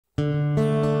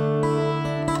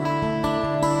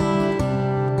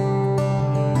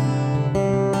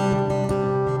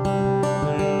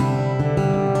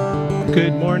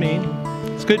Good morning.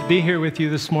 It's good to be here with you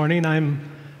this morning. I'm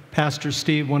Pastor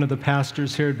Steve, one of the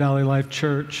pastors here at Valley Life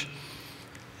Church.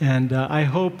 And I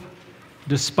hope,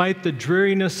 despite the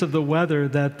dreariness of the weather,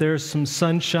 that there's some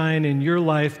sunshine in your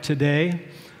life today.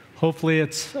 Hopefully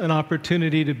it's an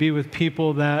opportunity to be with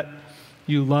people that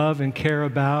you love and care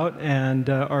about and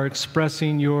are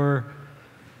expressing your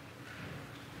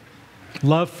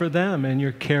love for them and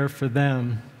your care for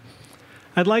them.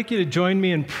 I'd like you to join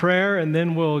me in prayer, and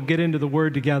then we'll get into the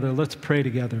Word together. Let's pray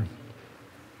together.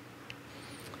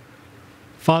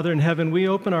 Father in heaven, we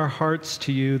open our hearts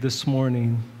to you this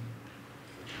morning.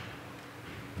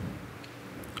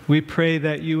 We pray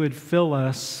that you would fill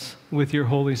us with your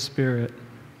Holy Spirit.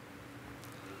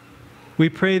 We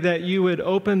pray that you would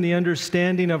open the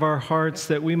understanding of our hearts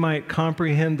that we might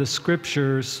comprehend the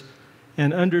Scriptures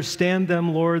and understand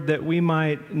them, Lord, that we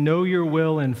might know your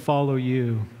will and follow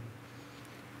you.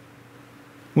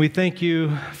 We thank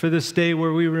you for this day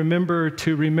where we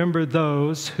remember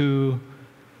those who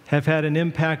have had an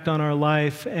impact on our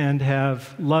life and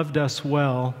have loved us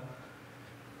well.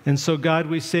 And so, God,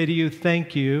 we say to you,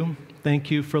 thank you.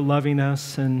 Thank you for loving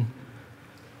us, and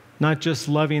not just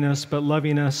loving us, but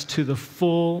loving us to the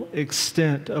full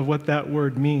extent of what that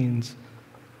word means.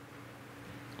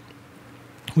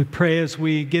 We pray as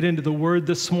we get into the Word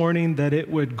this morning that it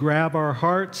would grab our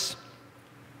hearts,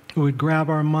 it would grab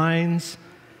our minds,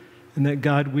 and that,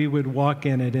 God, we would walk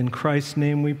in it. In Christ's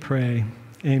name we pray.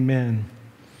 Amen.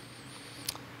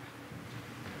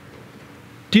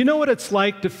 Do you know what it's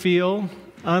like to feel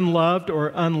unloved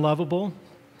or unlovable?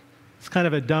 It's kind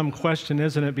of a dumb question,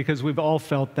 isn't it? Because we've all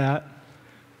felt that.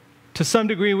 To some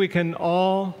degree, we can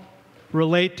all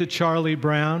relate to Charlie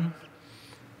Brown.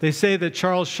 They say that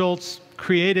Charles Schulz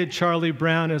created Charlie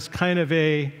Brown as kind of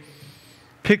a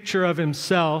picture of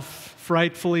himself,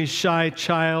 frightfully shy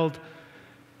child,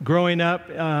 growing up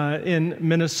in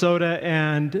Minnesota,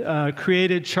 and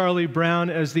created Charlie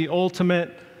Brown as the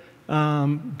ultimate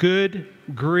good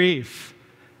grief,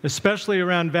 especially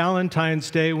around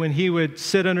Valentine's Day when he would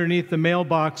sit underneath the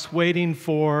mailbox waiting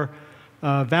for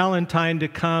Valentine to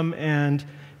come, and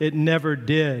it never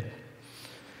did.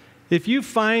 If you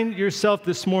find yourself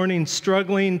this morning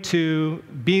struggling to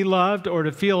be loved or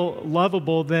to feel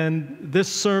lovable, then this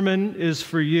sermon is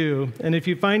for you. And if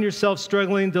you find yourself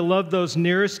struggling to love those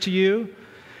nearest to you,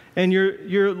 and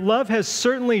your love has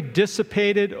certainly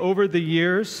dissipated over the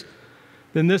years,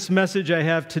 then this message I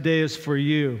have today is for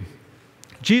you.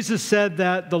 Jesus said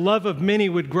that the love of many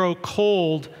would grow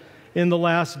cold in the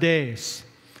last days.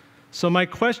 So my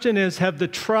question is, have the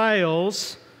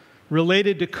trials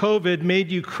related to COVID made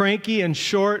you cranky and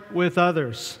short with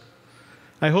others?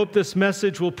 I hope this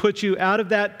message will put you out of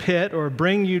that pit, or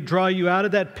draw you out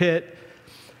of that pit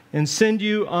and set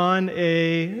you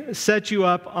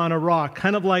up on a rock,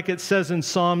 kind of like it says in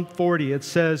Psalm 40. It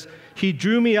says, "He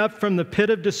drew me up from the pit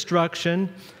of destruction,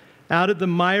 out of the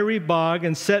miry bog,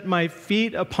 and set my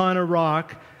feet upon a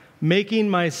rock, making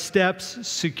my steps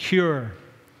secure."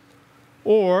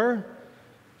 Or,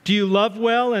 do you love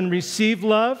well and receive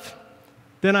love?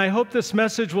 Then I hope this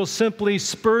message will simply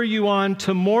spur you on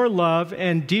to more love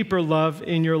and deeper love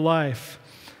in your life.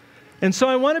 And so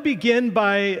I want to begin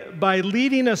by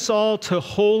leading us all to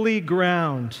holy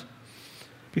ground,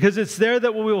 because it's there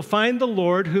that we will find the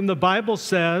Lord, whom the Bible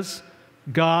says,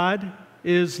 God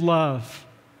is love.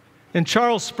 And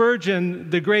Charles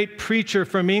Spurgeon, the great preacher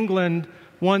from England,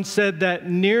 once said that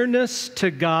nearness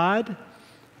to God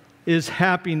is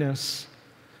happiness.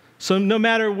 So no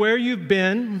matter where you've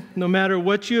been, no matter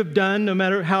what you have done, no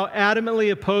matter how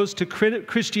adamantly opposed to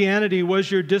Christianity was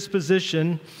your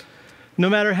disposition, no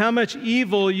matter how much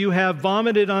evil you have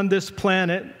vomited on this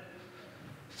planet,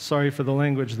 sorry for the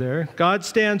language there, God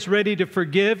stands ready to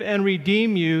forgive and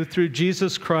redeem you through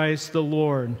Jesus Christ the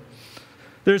Lord.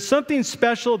 There's something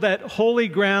special that holy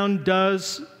ground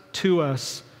does to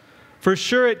us. For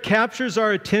sure, it captures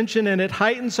our attention and it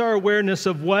heightens our awareness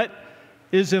of what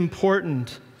is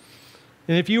important.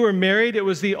 And if you were married, it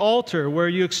was the altar where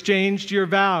you exchanged your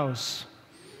vows.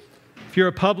 If you're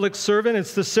a public servant,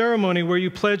 it's the ceremony where you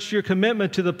pledged your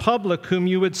commitment to the public whom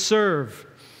you would serve.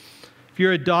 If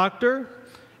you're a doctor,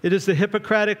 it is the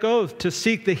Hippocratic oath to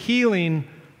seek the healing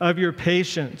of your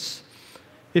patients.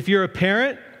 If you're a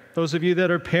parent, those of you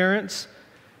that are parents,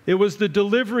 it was the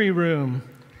delivery room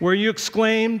where you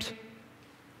exclaimed,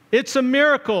 "It's a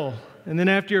miracle." And then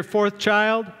after your fourth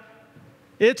child,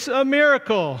 "It's a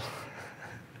miracle."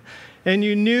 And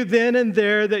you knew then and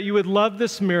there that you would love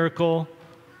this miracle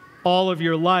all of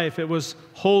your life. It was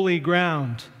holy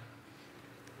ground.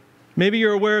 Maybe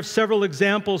you're aware of several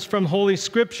examples from Holy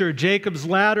Scripture. Jacob's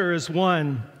ladder is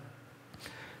one.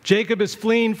 Jacob is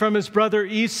fleeing from his brother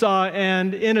Esau,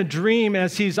 and in a dream,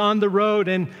 as he's on the road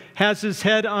and has his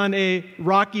head on a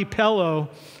rocky pillow,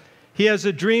 he has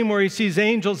a dream where he sees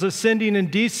angels ascending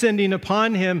and descending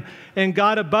upon him, and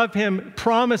God above him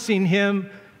promising him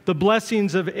the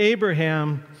blessings of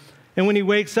Abraham. And when he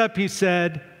wakes up, he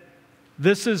said,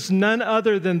 "This is none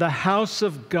other than the house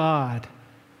of God."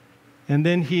 And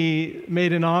then he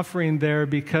made an offering there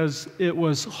because it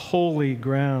was holy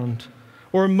ground.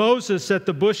 Or Moses at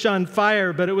the bush on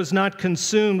fire, but it was not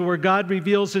consumed, where God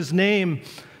reveals his name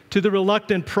to the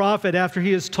reluctant prophet after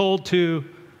he is told to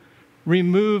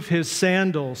remove his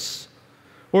sandals.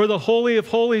 Or the Holy of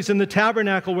Holies in the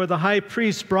tabernacle, where the high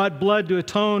priest brought blood to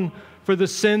atone for the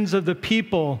sins of the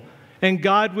people, and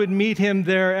God would meet him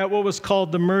there at what was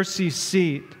called the mercy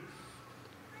seat.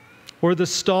 Or the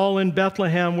stall in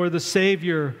Bethlehem where the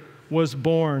Savior was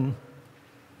born.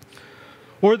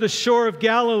 Or the shore of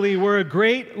Galilee where a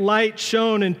great light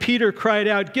shone and Peter cried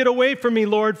out, "Get away from me,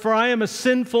 Lord, for I am a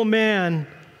sinful man."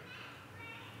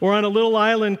 Or on a little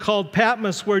island called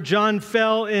Patmos where John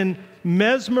fell in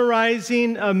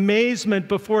mesmerizing amazement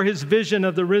before his vision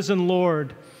of the risen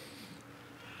Lord.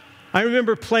 I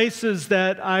remember places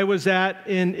that I was at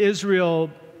in Israel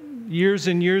years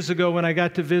and years ago when I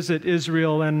got to visit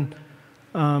Israel, and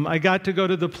I got to go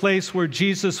to the place where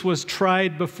Jesus was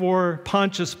tried before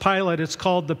Pontius Pilate. It's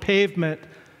called the Pavement.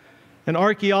 And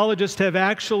archaeologists have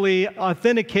actually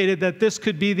authenticated that this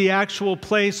could be the actual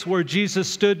place where Jesus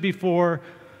stood before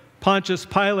Pontius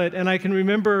Pilate. And I can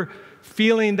remember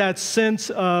feeling that sense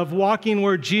of walking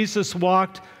where Jesus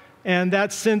walked, and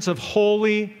that sense of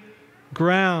holy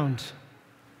ground,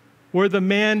 where the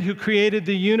man who created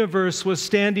the universe was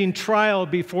standing trial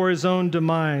before his own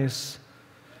demise.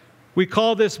 We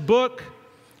call this book,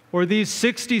 or these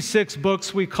 66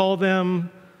 books, we call them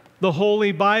the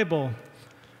Holy Bible.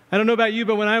 I don't know about you,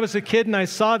 but when I was a kid and I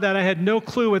saw that, I had no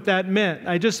clue what that meant.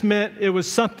 I just meant it was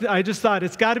something, I just thought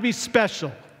it's got to be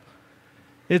special.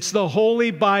 It's the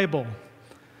Holy Bible.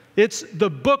 It's the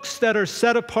books that are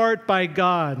set apart by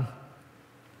God.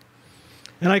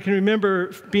 And I can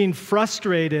remember being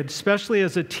frustrated, especially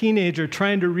as a teenager,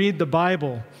 trying to read the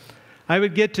Bible. I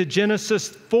would get to Genesis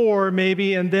 4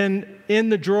 maybe, and then in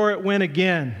the drawer it went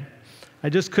again. I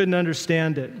just couldn't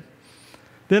understand it.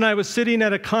 Then I was sitting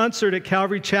at a concert at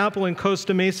Calvary Chapel in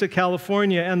Costa Mesa,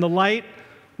 California, and the light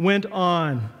went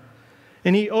on.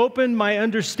 And he opened my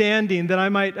understanding that I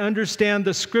might understand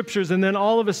the scriptures, and then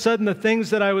all of a sudden the things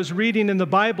that I was reading in the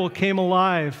Bible came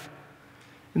alive.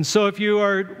 And so if you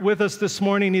are with us this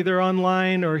morning, either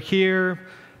online or here,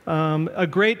 a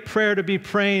great prayer to be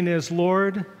praying is,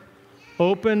 "Lord,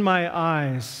 open my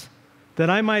eyes that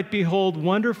I might behold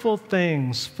wonderful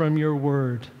things from your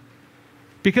word."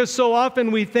 Because so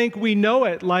often we think we know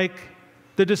it, like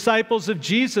the disciples of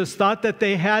Jesus thought that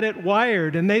they had it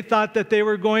wired, and they thought that they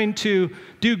were going to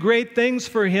do great things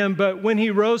for him. But when he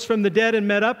rose from the dead and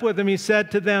met up with them, he said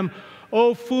to them,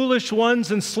 "O foolish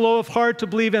ones and slow of heart to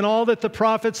believe in all that the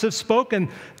prophets have spoken."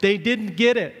 They didn't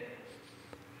get it.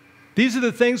 These are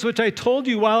the things which I told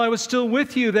you while I was still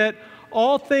with you, that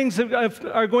all things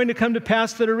are going to come to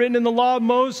pass that are written in the law of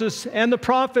Moses and the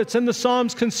prophets and the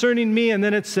Psalms concerning me. And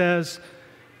then it says,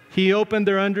 he opened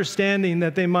their understanding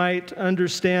that they might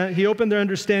understand. He opened their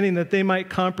understanding that they might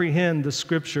comprehend the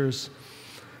scriptures.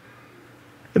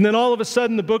 And then all of a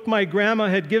sudden, the book my grandma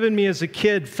had given me as a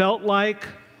kid felt like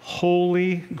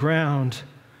holy ground.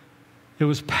 It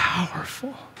was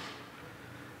powerful.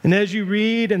 And as you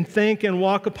read and think and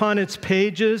walk upon its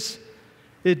pages,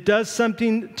 it does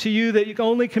something to you that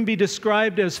only can be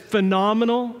described as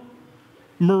phenomenal,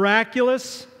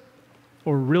 miraculous,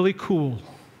 or really cool.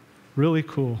 Really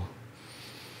cool.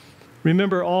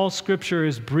 Remember, all Scripture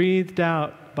is breathed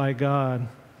out by God.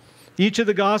 Each of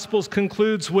the Gospels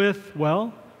concludes with,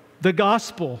 well, the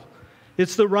Gospel.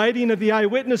 It's the writing of the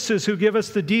eyewitnesses who give us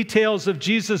the details of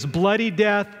Jesus' bloody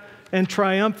death and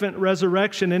triumphant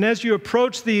resurrection. And as you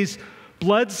approach these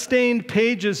blood-stained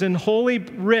pages in Holy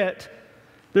Writ,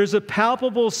 there's a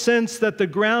palpable sense that the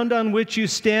ground on which you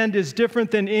stand is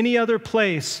different than any other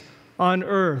place on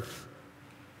earth.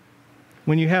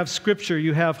 When you have Scripture,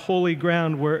 you have holy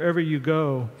ground wherever you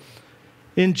go.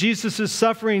 In Jesus'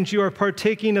 sufferings, you are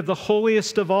partaking of the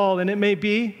holiest of all, and it may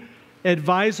be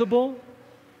advisable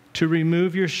to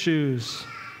remove your shoes.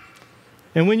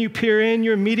 And when you peer in,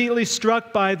 you're immediately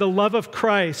struck by the love of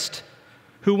Christ,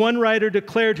 who one writer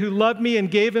declared, who loved me and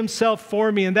gave himself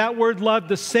for me. And that word love,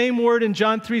 the same word in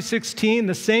John 3:16,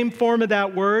 the same form of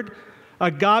that word,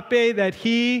 agape, that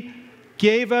he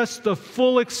gave us the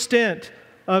full extent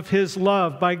of his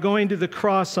love by going to the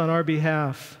cross on our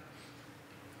behalf.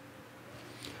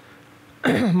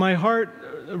 my heart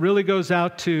really goes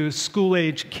out to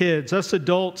school-age kids. Us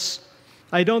adults,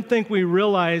 I don't think we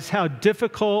realize how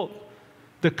difficult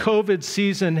the COVID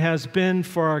season has been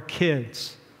for our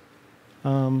kids.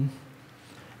 And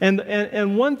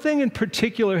one thing in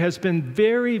particular has been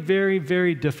very, very,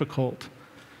 very difficult.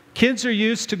 Kids are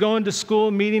used to going to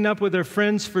school, meeting up with their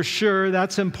friends for sure.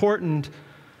 That's important.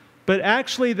 But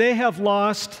actually, they have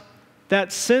lost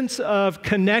that sense of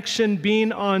connection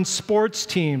being on sports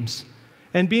teams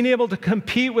and being able to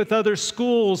compete with other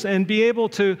schools and be able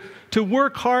to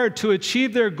work hard to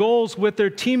achieve their goals with their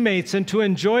teammates and to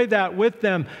enjoy that with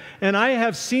them. And I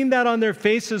have seen that on their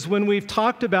faces when we've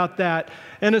talked about that.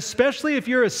 And especially if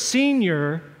you're a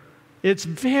senior, it's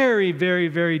very, very,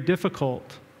 very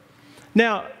difficult.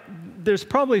 Now, there's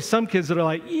probably some kids that are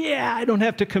like, yeah, I don't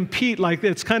have to compete. Like,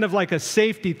 it's kind of like a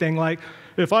safety thing. Like,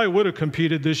 if I would have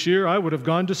competed this year, I would have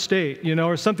gone to state,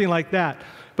 or something like that.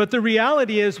 But the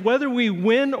reality is, whether we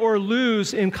win or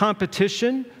lose in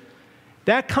competition,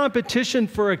 that competition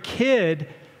for a kid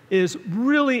is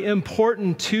really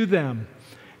important to them.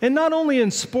 And not only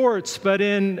in sports, but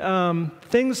in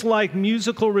things like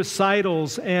musical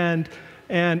recitals and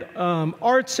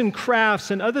arts and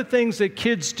crafts and other things that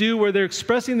kids do where they're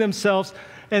expressing themselves,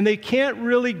 and they can't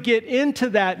really get into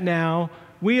that now.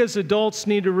 We as adults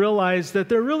need to realize that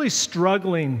they're really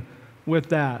struggling with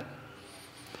that.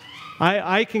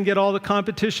 I can get all the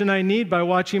competition I need by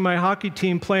watching my hockey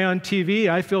team play on TV.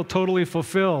 I feel totally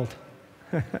fulfilled.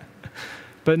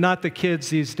 But not the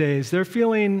kids these days. They're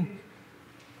feeling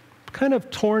kind of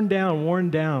torn down,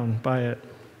 worn down by it.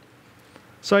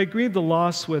 So I grieve the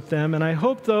loss with them, and I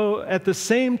hope, though, at the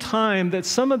same time that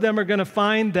some of them are going to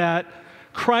find that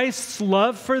Christ's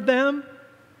love for them,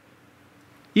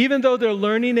 even though they're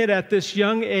learning it at this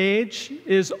young age,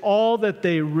 is all that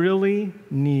they really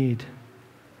need.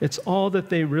 It's all that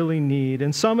they really need.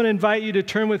 And so I'm going to invite you to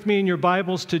turn with me in your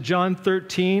Bibles to John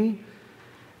 13.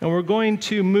 And we're going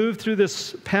to move through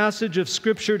this passage of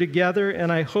Scripture together,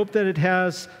 and I hope that it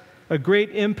has a great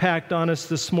impact on us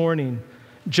this morning.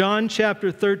 John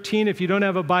chapter 13. If you don't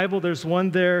have a Bible, there's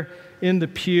one there in the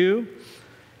pew.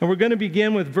 And we're going to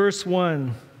begin with verse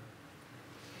 1.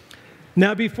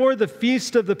 Now before the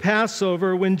feast of the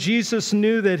Passover, when Jesus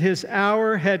knew that his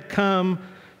hour had come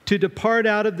to depart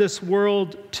out of this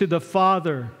world to the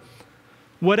Father.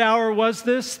 What hour was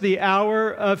this? The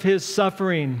hour of his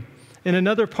suffering. In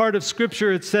another part of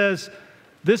Scripture it says,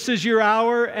 "This is your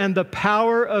hour and the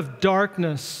power of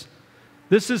darkness."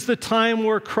 This is the time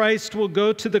where Christ will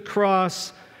go to the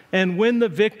cross and win the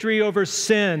victory over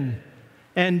sin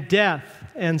and death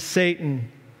and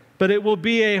Satan. But it will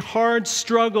be a hard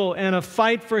struggle and a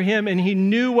fight for him, and he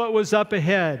knew what was up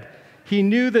ahead. He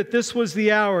knew that this was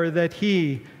the hour that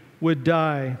he would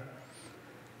die.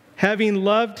 Having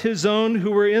loved his own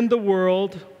who were in the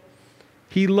world,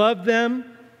 he loved them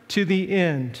to the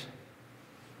end.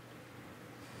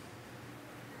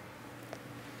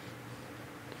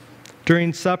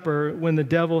 During supper, when the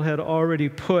devil had already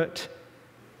put,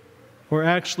 or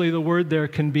actually the word there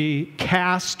can be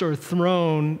cast or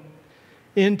thrown,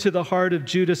 into the heart of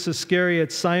Judas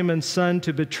Iscariot, Simon's son,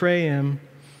 to betray him,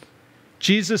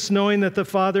 Jesus, knowing that the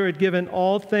Father had given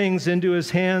all things into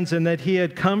his hands and that he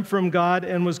had come from God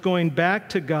and was going back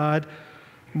to God,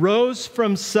 rose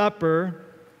from supper,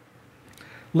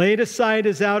 laid aside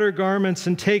his outer garments,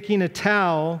 and taking a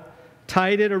towel,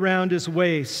 tied it around his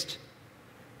waist.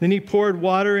 Then he poured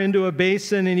water into a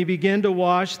basin, and he began to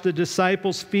wash the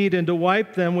disciples' feet and to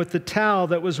wipe them with the towel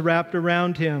that was wrapped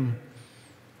around him.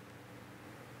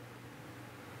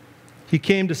 He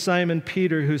came to Simon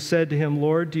Peter, who said to him,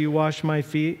 "Lord, do you wash my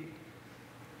feet?"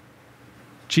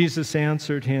 Jesus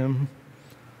answered him,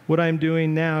 "What I am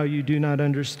doing now you do not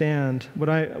understand. What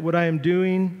I am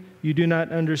doing you do not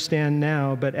understand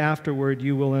now, but afterward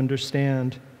you will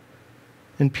understand."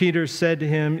 And Peter said to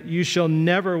him, "You shall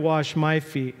never wash my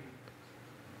feet."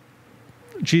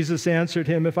 Jesus answered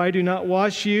him, "If I do not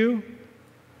wash you,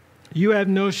 you have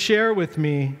no share with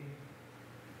me."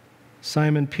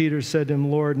 Simon Peter said to him,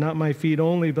 "Lord, not my feet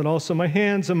only, but also my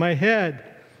hands and my head."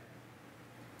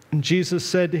 And Jesus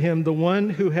said to him, "The one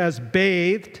who has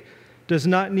bathed does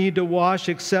not need to wash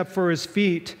except for his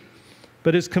feet,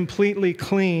 but is completely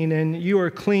clean, and you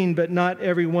are clean, but not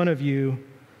every one of you."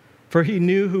 For he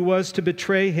knew who was to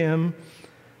betray him.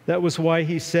 That was why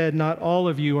he said, "Not all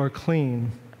of you are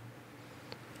clean."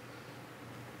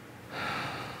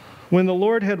 When the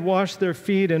Lord had washed their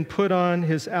feet and put on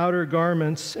his outer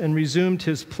garments and resumed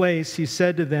his place, he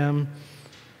said to them,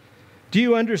 "Do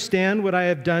you understand what I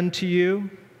have done to you?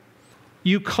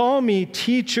 You call me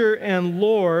teacher and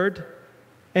Lord,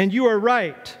 and you are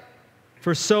right,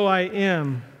 for so I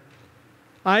am.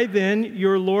 I then,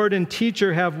 your Lord and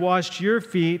teacher, have washed your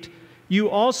feet. You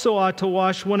also ought to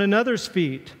wash one another's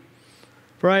feet.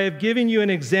 For I have given you an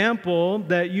example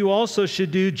that you also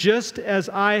should do just as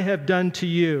I have done to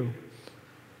you.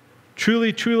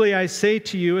 Truly, truly, I say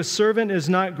to you, a servant is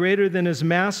not greater than his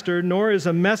master, nor is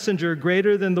a messenger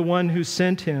greater than the one who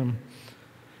sent him.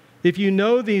 If you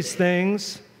know these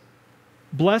things,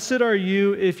 blessed are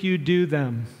you if you do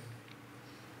them.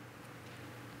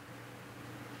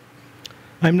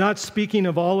 I'm not speaking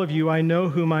of all of you. I know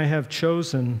whom I have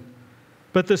chosen.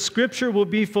 But the scripture will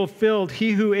be fulfilled.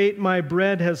 He who ate my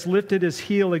bread has lifted his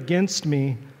heel against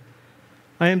me.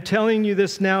 I am telling you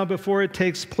this now before it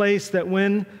takes place, that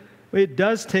when it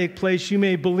does take place, you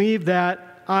may believe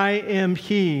that I am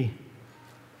he.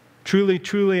 Truly,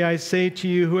 truly, I say to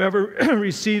you, whoever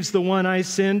receives the one I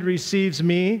send receives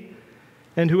me,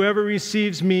 and whoever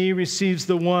receives me receives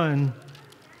the one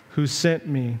who sent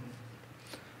me.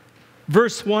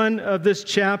 Verse 1 of this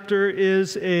chapter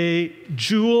is a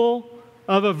jewel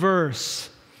of a verse.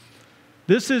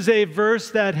 This is a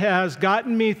verse that has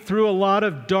gotten me through a lot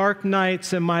of dark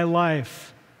nights in my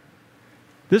life.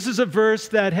 This is a verse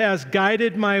that has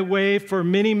guided my way for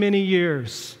many, many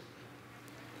years.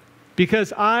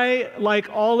 Because I, like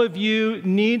all of you,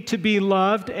 need to be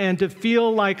loved and to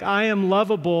feel like I am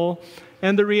lovable.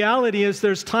 And the reality is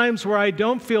there's times where I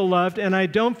don't feel loved and I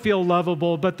don't feel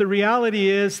lovable. But the reality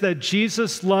is that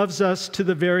Jesus loves us to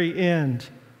the very end.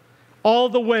 All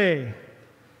the way.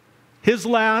 His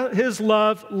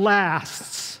love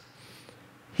lasts.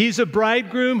 He's a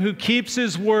bridegroom who keeps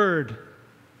his word.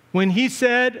 When he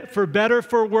said, for better,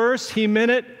 for worse, he meant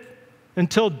it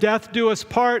until death do us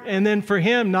part, and then for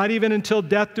him, not even until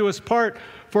death do us part,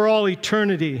 for all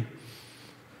eternity.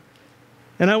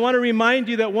 And I want to remind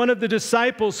you that one of the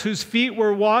disciples whose feet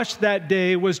were washed that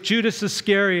day was Judas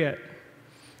Iscariot.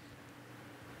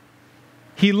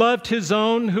 He loved his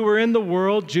own who were in the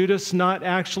world, Judas not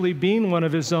actually being one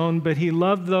of his own, but he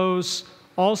loved those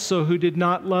also who did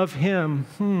not love him.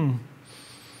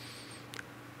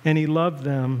 And he loved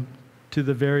them to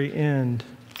the very end.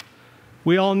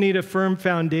 We all need a firm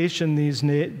foundation these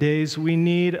days. We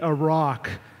need a rock.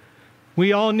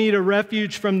 We all need a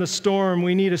refuge from the storm.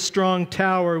 We need a strong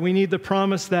tower. We need the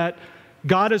promise that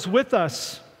God is with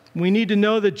us. We need to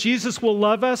know that Jesus will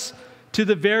love us to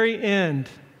the very end.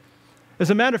 As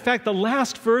a matter of fact, the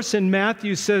last verse in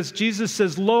Matthew says, Jesus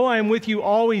says, "Lo, I am with you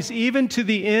always, even to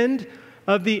the end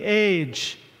of the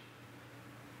age."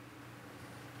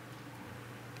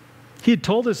 He had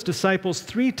told his disciples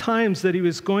 3 times that he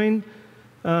was going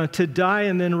to die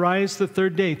and then rise the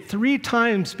third day. 3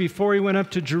 times before he went up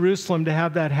to Jerusalem to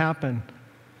have that happen.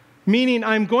 Meaning,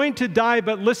 I'm going to die,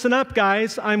 but listen up,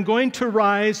 guys. I'm going to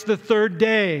rise the third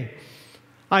day.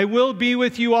 I will be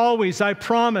with you always, I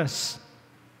promise.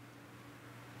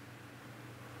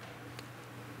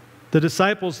 The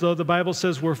disciples, though, the Bible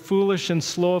says, were foolish and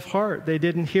slow of heart. They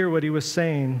didn't hear what he was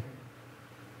saying.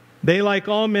 They, like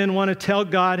all men, want to tell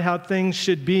God how things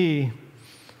should be.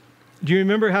 Do you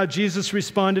remember how Jesus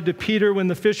responded to Peter when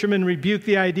the fishermen rebuked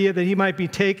the idea that he might be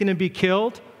taken and be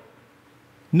killed?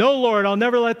 "No, Lord, I'll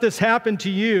never let this happen to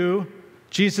you."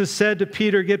 Jesus said to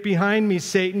Peter, "Get behind me,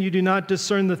 Satan. You do not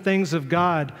discern the things of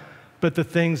God, but the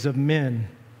things of men."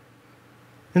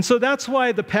 And so that's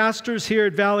why the pastors here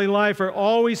at Valley Life are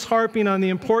always harping on the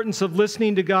importance of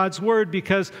listening to God's word,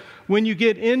 because when you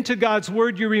get into God's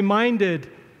word, you're reminded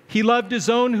he loved his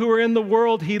own who were in the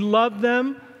world. He loved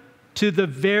them to the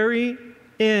very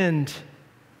end.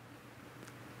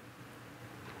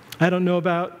 I don't know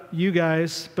about you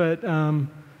guys, but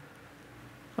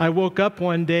I woke up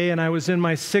one day and I was in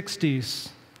my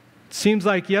 60s. It seems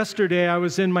like yesterday I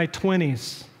was in my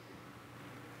 20s.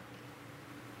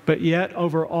 But yet,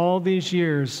 over all these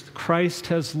years, Christ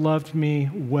has loved me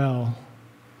well.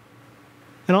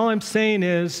 And all I'm saying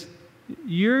is,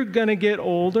 you're going to get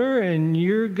older and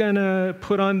you're going to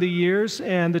put on the years,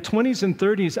 and the 20s and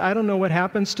 30s, I don't know what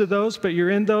happens to those, but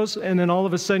you're in those, and then all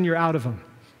of a sudden you're out of them.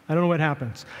 I don't know what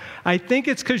happens. I think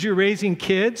it's because you're raising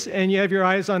kids and you have your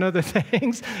eyes on other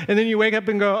things, and then you wake up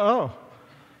and go, oh,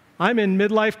 I'm in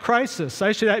midlife crisis.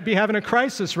 I should be having a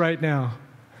crisis right now.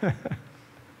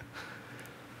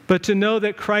 But to know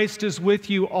that Christ is with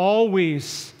you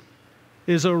always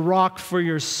is a rock for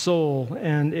your soul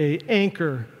and an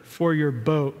anchor for your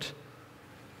boat.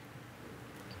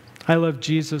 I love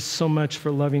Jesus so much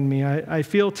for loving me. I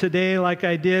feel today like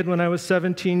I did when I was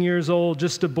 17 years old,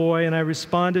 just a boy, and I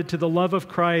responded to the love of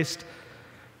Christ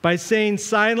by saying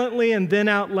silently and then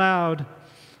out loud,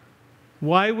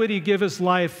 "Why would he give his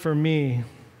life for me?"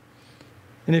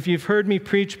 And if you've heard me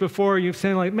preach before, you've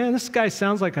said, like, man, this guy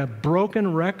sounds like a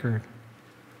broken record.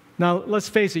 Now, let's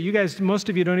face it, you guys, most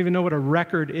of you don't even know what a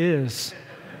record is.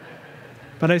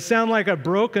 But I sound like a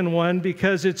broken one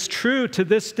because it's true to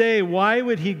this day. Why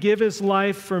would he give his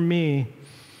life for me?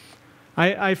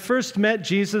 I first met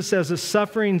Jesus as a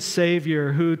suffering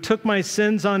Savior who took my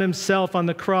sins on himself on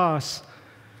the cross.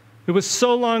 It was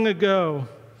so long ago,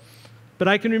 but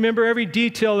I can remember every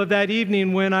detail of that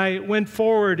evening when I went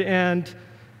forward and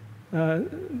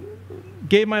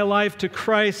gave my life to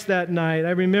Christ that night.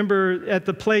 I remember at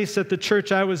the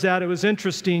church I was at, it was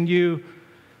interesting.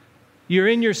 You're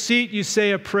in your seat, you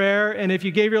say a prayer, and if you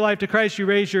gave your life to Christ, you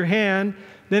raise your hand.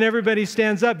 Then everybody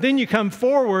stands up. Then you come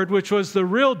forward, which was the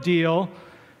real deal,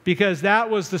 because that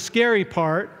was the scary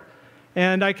part.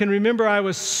 And I can remember I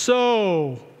was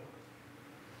so,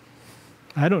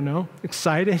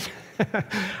 excited.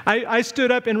 I stood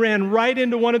up and ran right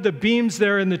into one of the beams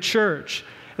there in the church.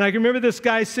 And I can remember this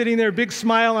guy sitting there, big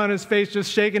smile on his face, just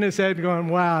shaking his head, going,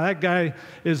 wow, that guy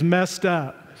is messed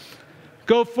up.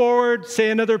 Go forward,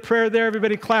 say another prayer there.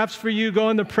 Everybody claps for you.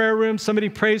 Go in the prayer room. Somebody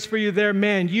prays for you there.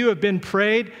 Man, you have been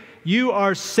prayed. You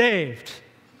are saved.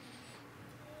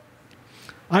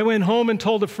 I went home and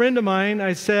told a friend of mine,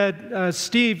 I said,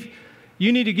 Steve,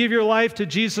 you need to give your life to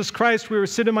Jesus Christ. We were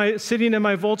sitting in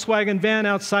my Volkswagen van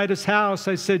outside his house.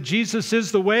 I said, Jesus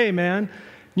is the way, man.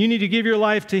 You need to give your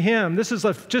life to him. This is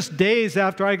just days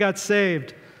after I got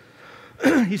saved.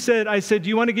 I said, do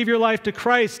you want to give your life to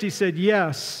Christ? He said,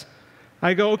 yes.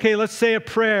 I go, okay, let's say a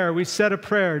prayer. We said a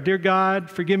prayer. Dear God,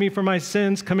 forgive me for my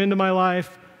sins. Come into my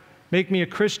life. Make me a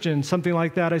Christian, something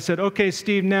like that. I said, okay,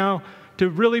 Steve, now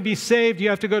to really be saved, you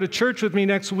have to go to church with me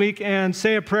next week and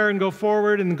say a prayer and go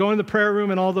forward and go in the prayer room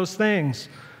and all those things.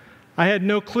 I had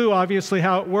no clue, obviously,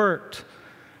 how it worked.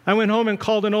 I went home and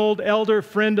called an old elder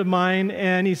friend of mine,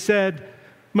 and he said,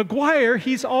 McGuyre,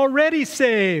 he's already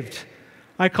saved.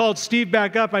 I called Steve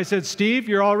back up. I said, Steve,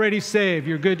 you're already saved.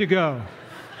 You're good to go.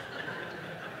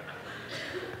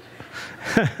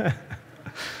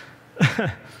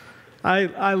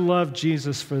 I love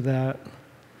Jesus for that.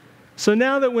 So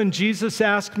now that when Jesus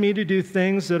asked me to do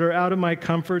things that are out of my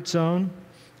comfort zone,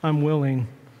 I'm willing.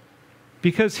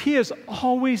 Because he has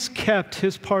always kept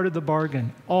his part of the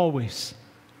bargain. Always.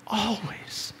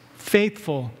 Always.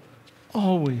 Faithful.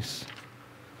 Always.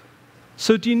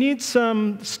 So do you need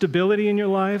some stability in your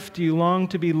life? Do you long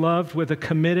to be loved with a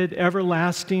committed,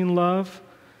 everlasting love?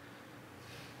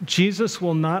 Jesus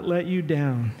will not let you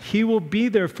down. He will be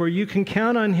there for you. You can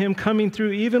count on him coming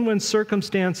through even when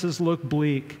circumstances look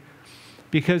bleak,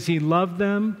 because he loved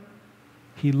them.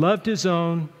 He loved his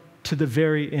own to the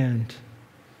very end.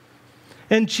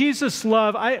 And Jesus'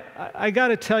 love, I got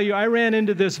to tell you, I ran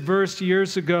into this verse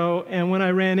years ago, and when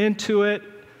I ran into it,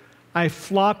 I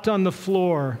flopped on the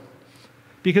floor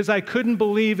because I couldn't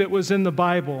believe it was in the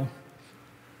Bible.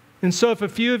 And so if a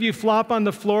few of you flop on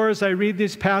the floor as I read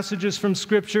these passages from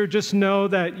Scripture, just know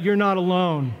that you're not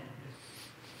alone.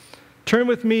 Turn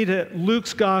with me to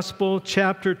Luke's Gospel,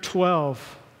 chapter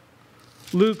 12.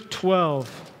 Luke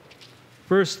 12,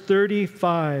 verse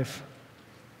 35.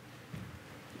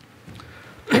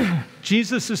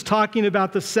 Jesus is talking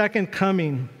about the second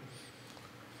coming.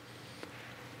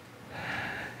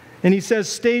 And he says,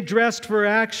 stay dressed for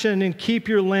action and keep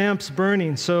your lamps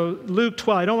burning. So Luke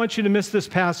 12, I don't want you to miss this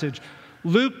passage.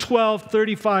 Luke 12,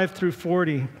 35 through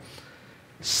 40.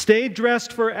 Stay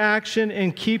dressed for action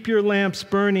and keep your lamps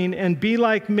burning, and be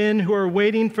like men who are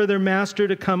waiting for their master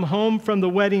to come home from the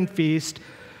wedding feast,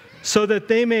 so that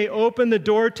they may open the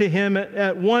door to him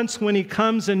at once when he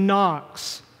comes and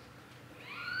knocks.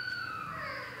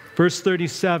 Verse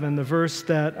 37, the verse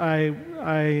that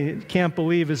I can't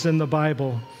believe is in the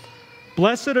Bible.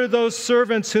 Blessed are those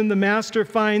servants whom the master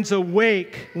finds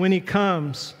awake when he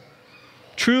comes.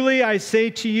 Truly I say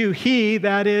to you, he,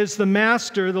 that is the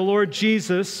master, the Lord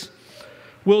Jesus,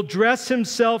 will dress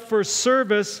himself for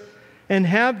service and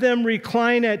have them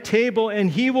recline at table, and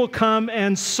he will come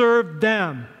and serve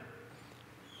them.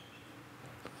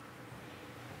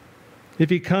 If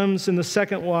he comes in the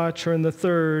second watch or in the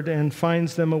third and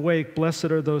finds them awake, blessed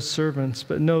are those servants.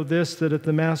 But know this, that if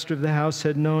the master of the house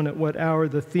had known at what hour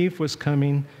the thief was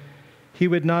coming, he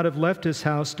would not have left his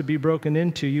house to be broken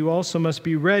into. You also must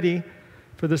be ready,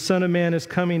 for the Son of Man is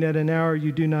coming at an hour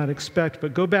you do not expect.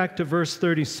 But go back to verse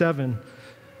 37.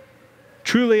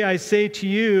 Truly I say to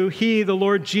you, he, the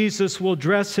Lord Jesus, will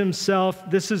dress himself,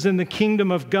 this is in the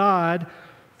kingdom of God,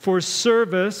 for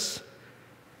service,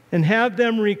 and have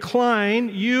them recline.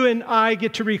 You and I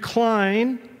get to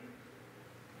recline.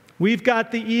 We've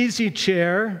got the easy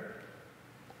chair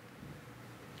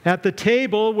at the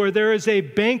table where there is a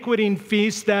banqueting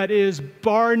feast that is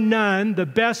bar none, the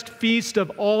best feast of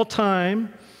all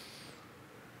time.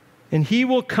 And he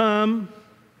will come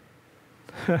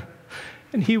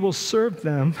and he will serve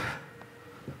them.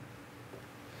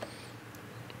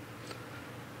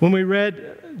 When we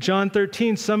read John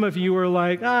 13, some of you were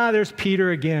like, there's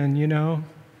Peter again, you know.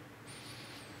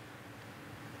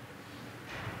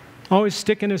 Always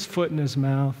sticking his foot in his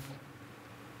mouth.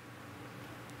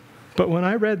 But when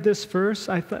I read this verse,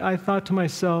 I thought to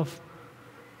myself,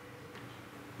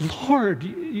 Lord,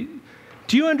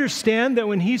 do you understand that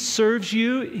when he serves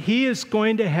you, he is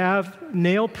going to have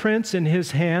nail prints in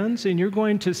his hands, and you're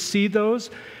going to see those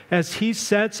as he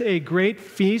sets a great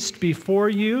feast before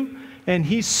you, and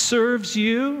he serves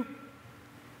you?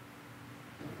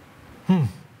 Wow.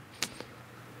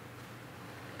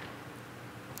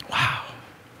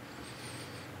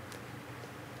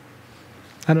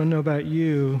 I don't know about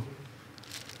you,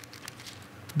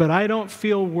 but I don't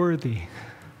feel worthy.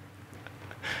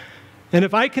 And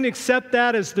if I can accept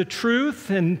that as the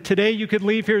truth, and today you could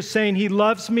leave here saying he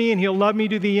loves me and he'll love me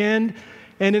to the end,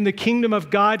 and in the kingdom of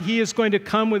God he is going to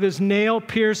come with his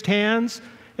nail-pierced hands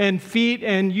and feet,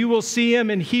 and you will see him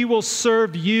and he will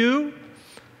serve you.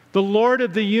 The Lord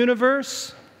of the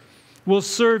universe will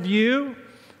serve you.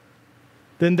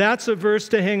 Then that's a verse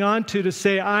to hang on to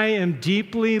say, I am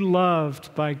deeply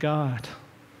loved by God.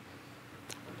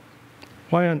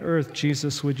 Why on earth,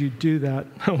 Jesus, would you do that?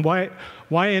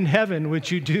 Why in heaven would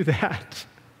you do that?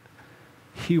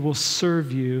 He will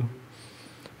serve you.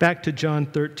 Back to John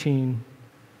 13.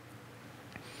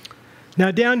 Now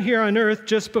down here on earth,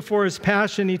 just before his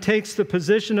passion, he takes the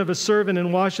position of a servant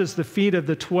and washes the feet of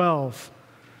the 12.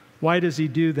 Why does he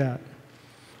do that?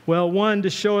 Well, one, to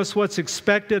show us what's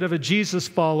expected of a Jesus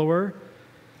follower.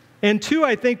 And two,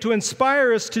 I think, to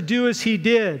inspire us to do as he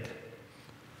did.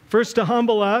 First, to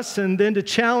humble us, and then to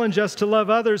challenge us to love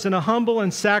others in a humble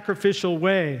and sacrificial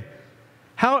way.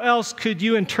 How else could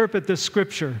you interpret this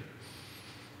scripture?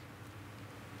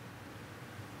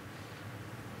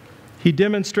 He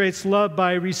demonstrates love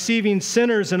by receiving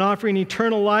sinners and offering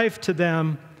eternal life to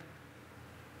them.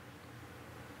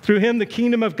 Through him, the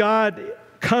kingdom of God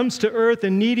comes to earth,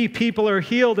 and needy people are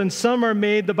healed, and some are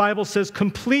made, the Bible says,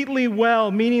 completely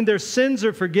well, meaning their sins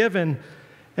are forgiven,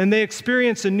 and they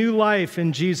experience a new life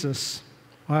in Jesus.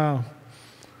 Wow.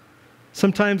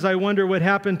 Sometimes I wonder what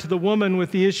happened to the woman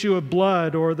with the issue of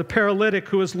blood, or the paralytic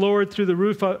who was lowered through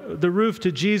the roof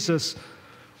to Jesus,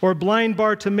 or blind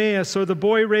Bartimaeus, or the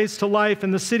boy raised to life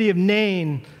in the city of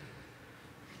Nain.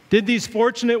 Did these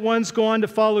fortunate ones go on to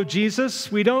follow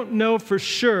Jesus? We don't know for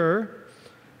sure,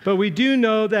 but we do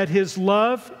know that his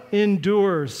love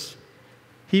endures.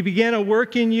 He began a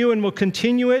work in you and will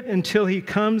continue it until he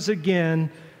comes again.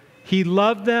 He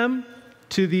loved them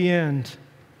to the end.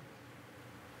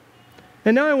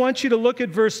 And now I want you to look at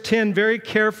verse 10 very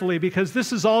carefully, because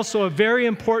this is also a very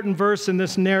important verse in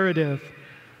this narrative.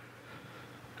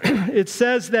 It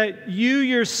says that you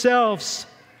yourselves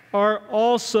are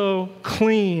also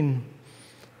clean,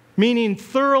 meaning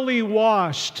thoroughly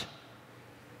washed.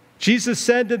 Jesus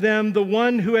said to them, the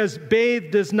one who has bathed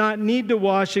does not need to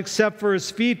wash except for his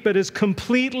feet, but is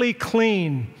completely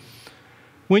clean.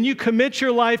 When you commit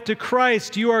your life to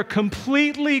Christ, you are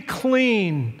completely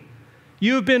clean.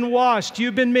 You have been washed.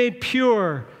 You've been made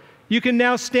pure. You can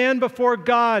now stand before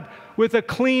God with a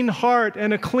clean heart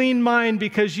and a clean mind,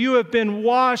 because you have been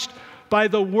washed by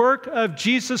the work of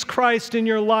Jesus Christ in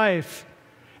your life.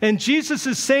 And Jesus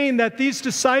is saying that these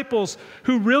disciples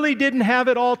who really didn't have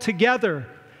it all together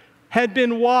had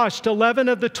been washed. 11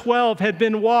 of the 12 had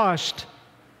been washed.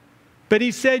 But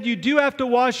he said, you do have to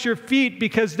wash your feet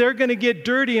because they're going to get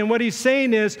dirty. And what he's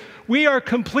saying is, we are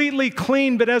completely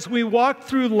clean, but as we walk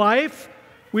through life,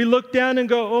 we look down and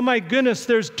go, oh my goodness,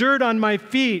 there's dirt on my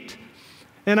feet.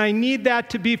 And I need that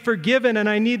to be forgiven, and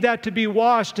I need that to be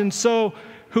washed. And so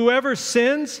whoever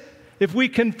sins, if we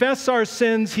confess our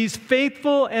sins, he's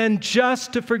faithful and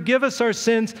just to forgive us our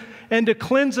sins and to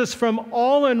cleanse us from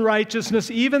all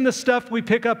unrighteousness, even the stuff we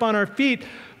pick up on our feet.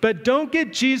 But don't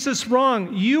get Jesus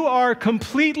wrong. You are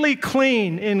completely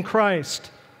clean in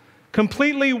Christ,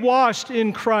 completely washed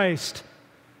in Christ.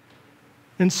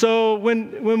 And so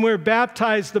when we're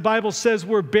baptized, the Bible says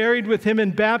we're buried with him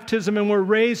in baptism and we're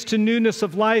raised to newness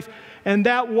of life. And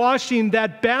that washing,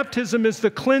 that baptism is the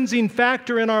cleansing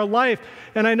factor in our life.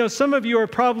 And I know some of you are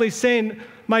probably saying,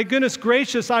 my goodness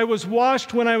gracious, I was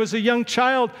washed when I was a young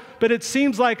child, but it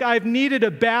seems like I've needed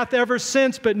a bath ever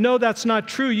since. But no, that's not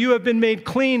true. You have been made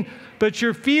clean, but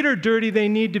your feet are dirty. They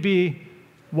need to be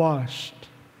washed.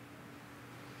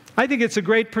 I think it's a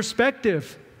great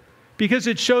perspective, because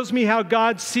it shows me how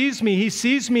God sees me. He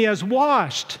sees me as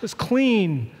washed, as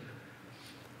clean.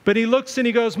 But he looks and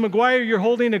he goes, McGuyre, you're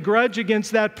holding a grudge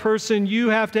against that person. You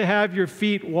have to have your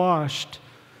feet washed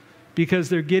because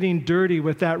they're getting dirty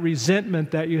with that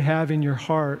resentment that you have in your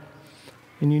heart,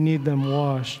 and you need them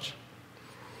washed.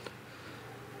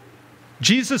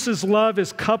 Jesus' love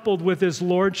is coupled with his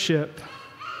lordship.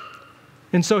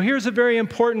 And so here's a very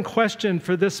important question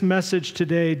for this message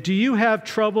today. Do you have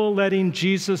trouble letting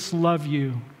Jesus love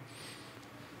you?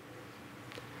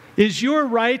 Is your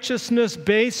righteousness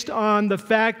based on the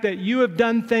fact that you have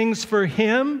done things for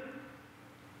him?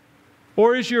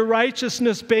 Or is your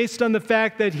righteousness based on the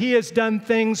fact that he has done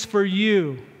things for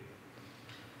you?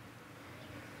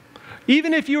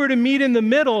 Even if you were to meet in the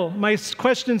middle, my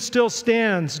question still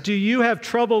stands. Do you have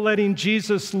trouble letting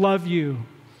Jesus love you?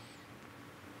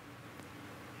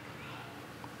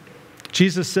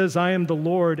 Jesus says, I am the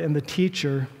Lord and the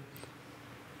teacher.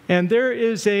 And there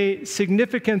is a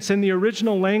significance in the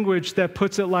original language that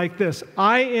puts it like this.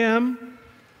 I am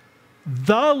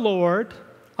the Lord.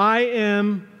 I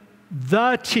am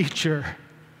the teacher.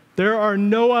 There are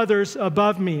no others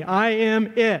above me. I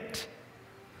am it.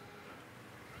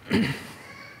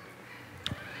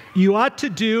 You ought to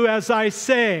do as I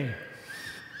say.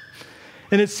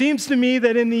 And it seems to me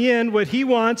that in the end, what he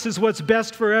wants is what's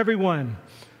best for everyone.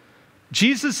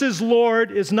 Jesus is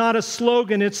Lord is not a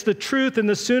slogan, it's the truth, and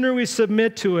the sooner we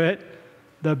submit to it,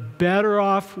 the better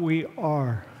off we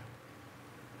are.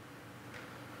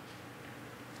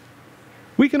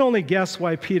 We can only guess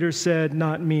why Peter said,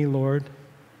 not me, Lord.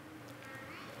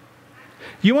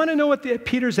 You want to know what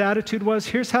Peter's attitude was?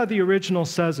 Here's how the original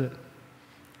says it.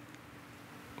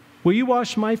 Will you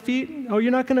wash my feet? Oh,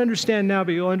 you're not going to understand now,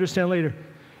 but you'll understand later.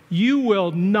 You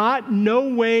will not, no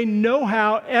way, no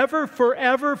how, ever,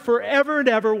 forever, forever and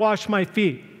ever wash my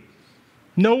feet.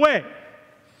 No way.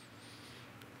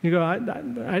 You go, I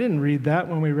didn't read that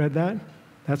when we read that.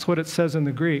 That's what it says in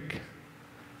the Greek.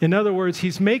 In other words,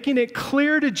 he's making it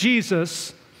clear to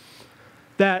Jesus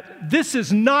that this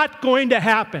is not going to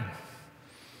happen.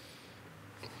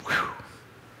 Whew.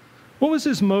 What was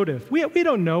his motive? We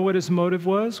don't know what his motive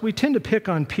was. We tend to pick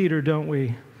on Peter, don't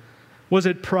we? Was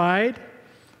it pride?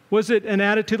 Was it an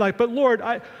attitude like, but Lord,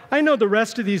 I know the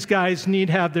rest of these guys need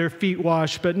to have their feet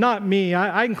washed, but not me.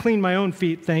 I can clean my own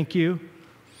feet, thank you.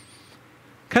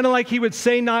 Kind of like he would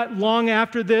say not long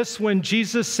after this when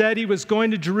Jesus said he was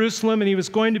going to Jerusalem and he was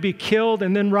going to be killed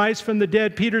and then rise from the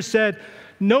dead. Peter said,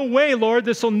 no way, Lord,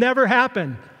 this will never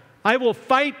happen. I will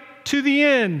fight to the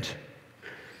end.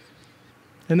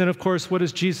 And then, of course, what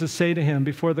does Jesus say to him?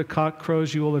 Before the cock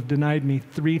crows, you will have denied me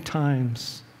 3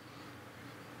 times.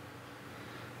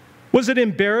 Was it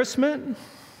embarrassment?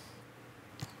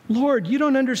 Lord, you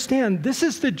don't understand. This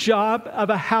is the job of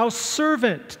a house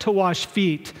servant to wash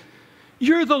feet.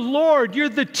 You're the Lord. You're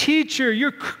the teacher.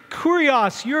 You're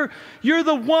kurios. You're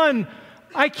the one.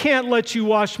 I can't let you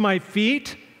wash my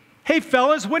feet. Hey,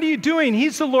 fellas, what are you doing?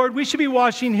 He's the Lord. We should be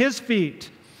washing his feet.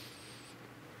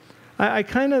 I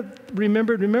kind of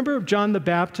remember John the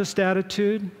Baptist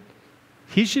attitude?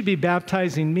 He should be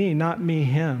baptizing me, not me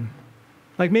him.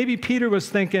 Like maybe Peter was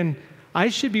thinking, I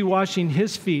should be washing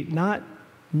his feet, not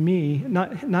me,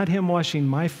 not him washing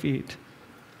my feet.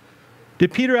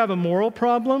 Did Peter have a moral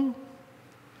problem?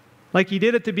 Like he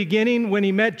did at the beginning when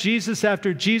he met Jesus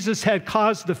after Jesus had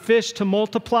caused the fish to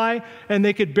multiply and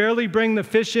they could barely bring the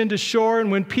fish into shore. And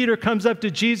when Peter comes up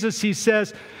to Jesus, he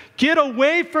says, get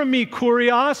away from me,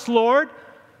 kurios, Lord.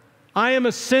 I am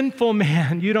a sinful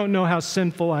man. You don't know how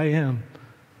sinful I am.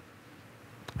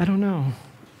 I don't know.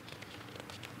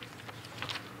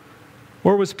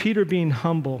 Or was Peter being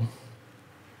humble?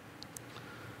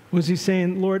 Was he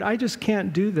saying, Lord, I just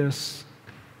can't do this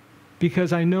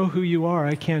because I know who you are.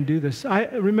 I can't do this.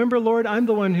 Remember, Lord, I'm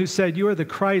the one who said you are the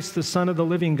Christ, the Son of the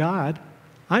living God.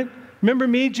 Remember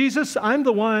me, Jesus? I'm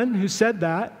the one who said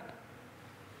that.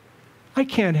 I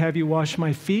can't have you wash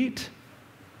my feet.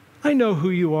 I know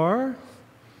who you are.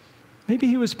 Maybe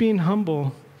he was being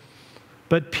humble.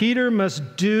 But Peter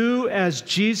must do as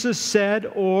Jesus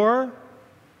said or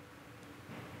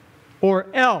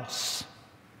else.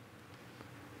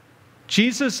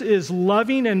 Jesus is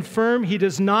loving and firm. He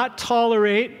does not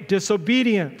tolerate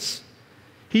disobedience.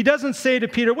 He doesn't say to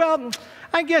Peter, well,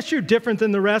 I guess you're different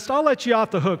than the rest. I'll let you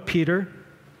off the hook, Peter.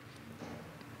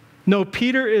 No,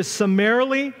 Peter is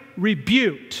summarily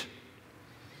rebuked.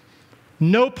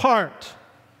 No part.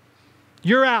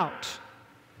 You're out.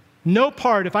 No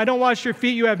part. If I don't wash your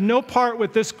feet, you have no part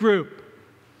with this group.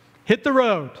 Hit the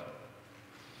road.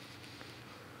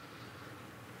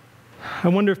 I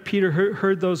wonder if Peter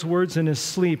heard those words in his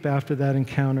sleep after that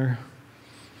encounter,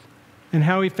 and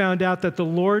how he found out that the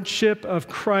lordship of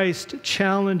Christ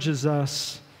challenges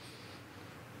us.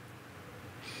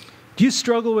 Do you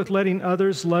struggle with letting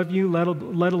others love you, let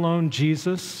alone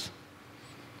Jesus?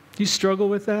 Do you struggle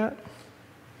with that?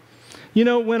 You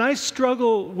know, when I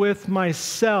struggle with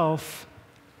myself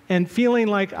and feeling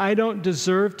like I don't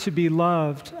deserve to be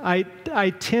loved,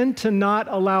 I tend to not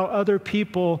allow other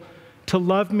people to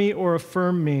love me or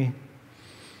affirm me.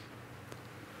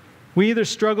 We either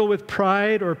struggle with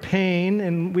pride or pain,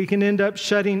 and we can end up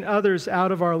shutting others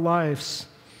out of our lives.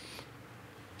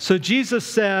 So Jesus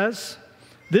says,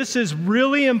 this is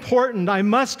really important. I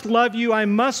must love you. I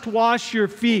must wash your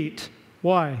feet.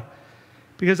 Why?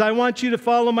 Because I want you to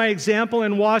follow my example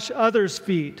and wash others'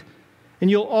 feet. And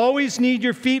you'll always need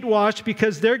your feet washed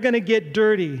because they're going to get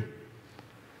dirty.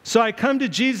 So I come to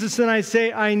Jesus and I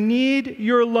say, I need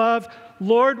your love.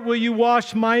 Lord, will you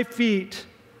wash my feet?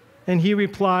 And he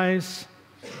replies,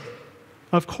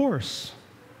 of course.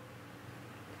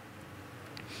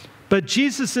 But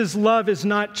Jesus' love is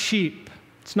not cheap.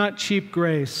 It's not cheap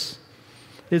grace.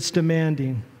 It's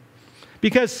demanding.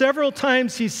 Because several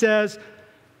times he says,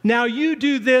 now you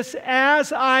do this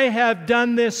as I have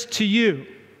done this to you.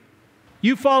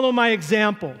 You follow my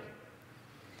example.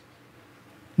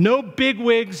 No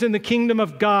bigwigs in the kingdom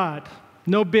of God.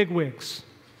 No bigwigs.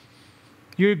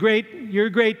 You're a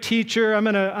great teacher. I'm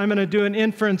gonna do an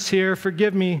inference here.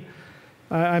 Forgive me.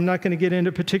 I'm not going to get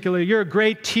into particular. You're a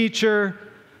great teacher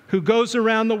who goes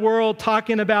around the world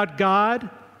talking about God,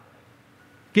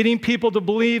 getting people to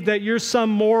believe that you're some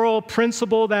moral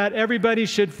principle that everybody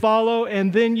should follow,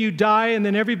 and then you die, and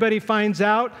then everybody finds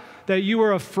out that you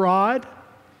were a fraud.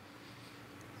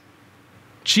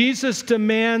 Jesus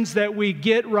demands that we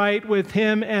get right with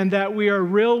him and that we are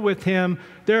real with him.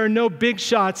 There are no big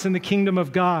shots in the kingdom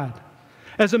of God.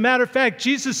 As a matter of fact,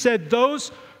 Jesus said,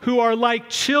 those who are like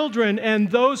children and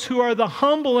those who are the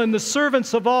humble and the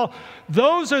servants of all,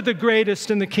 those are the greatest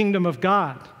in the kingdom of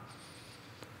God.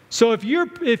 So if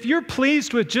you're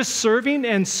pleased with just serving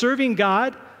and serving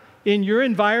God in your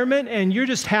environment and you're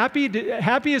just happy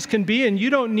as can be and you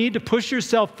don't need to push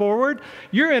yourself forward,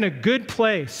 you're in a good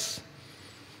place.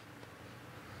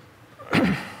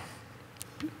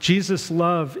 Jesus'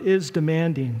 love is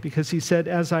demanding because he said,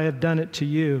 as I have done it to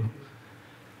you.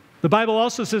 The Bible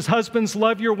also says, husbands,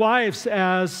 love your wives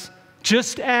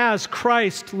just as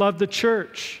Christ loved the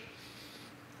church.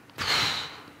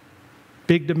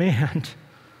 Big demand.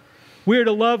 We're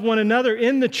to love one another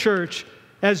in the church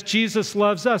as Jesus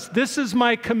loves us. This is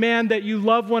my command, that you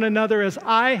love one another as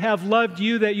I have loved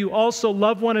you, that you also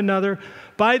love one another.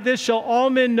 By this shall all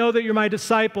men know that you're my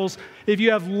disciples, if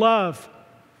you have love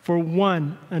for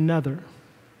one another.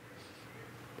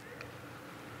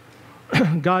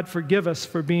 God forgive us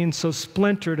for being so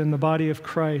splintered in the body of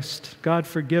Christ. God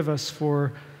forgive us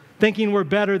for thinking we're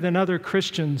better than other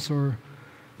Christians, or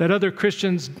that other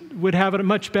Christians would have it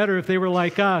much better if they were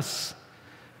like us.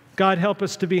 God help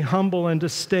us to be humble and to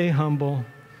stay humble.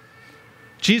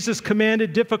 Jesus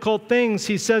commanded difficult things.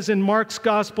 He says in Mark's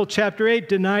Gospel, chapter 8,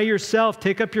 deny yourself,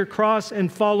 take up your cross,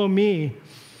 and follow me.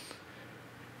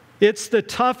 It's the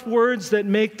tough words that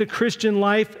make the Christian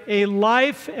life a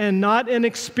life and not an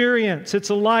experience.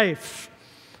 It's a life.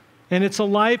 And it's a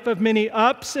life of many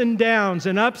ups and downs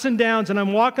and ups and downs. And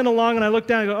I'm walking along and I look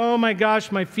down and go, oh my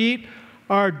gosh, my feet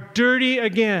are dirty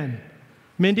again.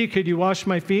 Mindy, could you wash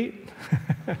my feet?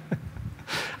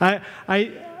 I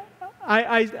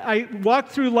walk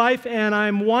through life and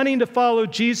I'm wanting to follow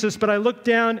Jesus, but I look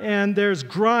down and there's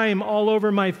grime all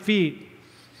over my feet.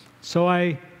 So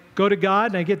I go to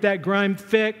God and I get that grime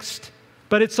fixed,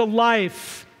 but it's a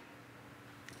life.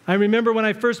 I remember when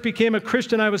I first became a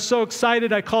Christian, I was so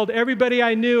excited. I called everybody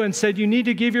I knew and said, you need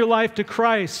to give your life to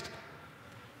Christ.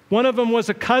 One of them was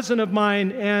a cousin of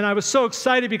mine, and I was so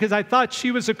excited because I thought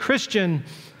she was a Christian.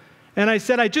 And I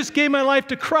said, I just gave my life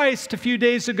to Christ a few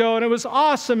days ago, and it was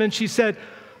awesome. And she said,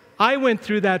 I went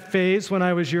through that phase when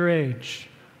I was your age.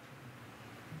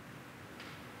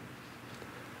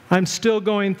 I'm still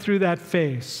going through that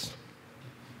phase.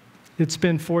 It's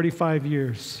been 45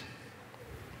 years.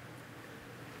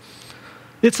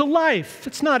 It's a life.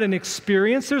 It's not an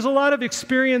experience. There's a lot of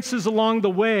experiences along the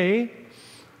way,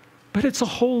 but it's a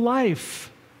whole life.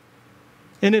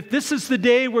 And if this is the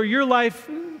day where your life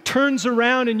turns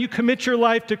around and you commit your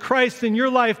life to Christ, then your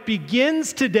life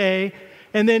begins today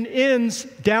and then ends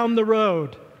down the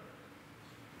road.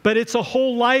 But it's a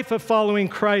whole life of following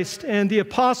Christ, and the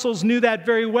apostles knew that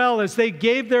very well as they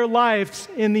gave their lives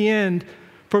in the end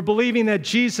for believing that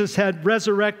Jesus had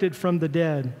resurrected from the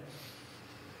dead.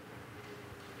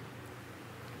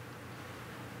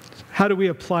 How do we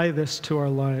apply this to our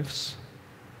lives?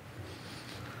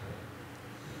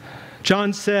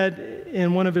 John said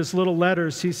in one of his little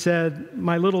letters, he said,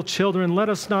 "My little children, let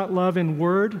us not love in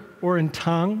word or in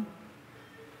tongue,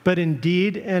 but in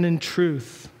deed and in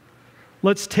truth."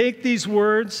 Let's take these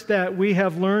words that we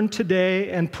have learned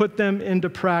today and put them into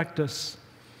practice.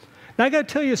 Now, I got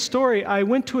to tell you a story. I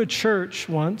went to a church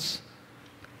once,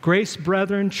 Grace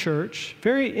Brethren Church,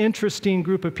 very interesting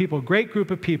group of people, great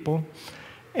group of people,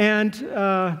 and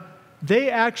they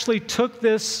actually took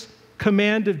this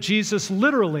command of Jesus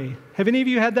literally. Have any of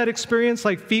you had that experience,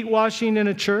 like feet washing in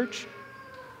a church?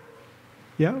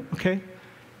 Yeah? Okay.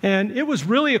 And it was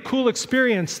really a cool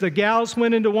experience. The gals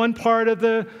went into one part of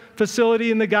the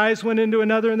facility and the guys went into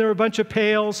another, and there were a bunch of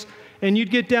pails, and you'd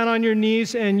get down on your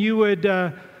knees and you would,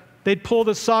 they'd pull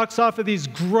the socks off of these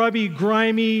grubby,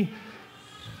 grimy,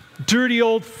 dirty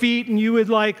old feet, and you would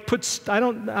like put, I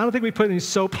don't think we put any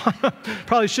soap on them.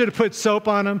 Probably should have put soap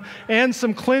on them, and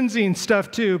some cleansing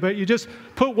stuff too, but you just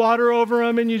put water over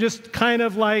them and you just kind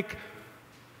of like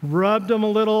rubbed them a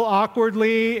little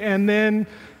awkwardly and then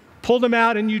pulled them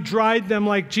out and you dried them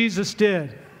like Jesus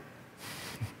did.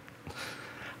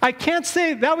 I can't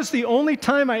say that was the only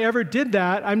time I ever did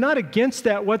that. I'm not against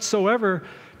that whatsoever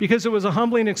because it was a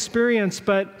humbling experience,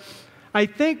 but I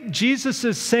think Jesus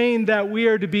is saying that we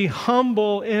are to be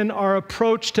humble in our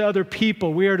approach to other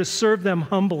people. We are to serve them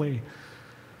humbly.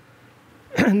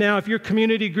 Now, if your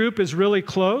community group is really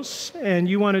close and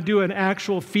you want to do an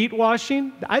actual feet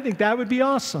washing, I think that would be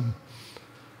awesome.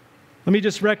 Let me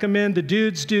just recommend the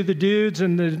dudes do the dudes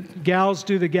and the gals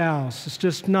do the gals. It's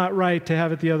just not right to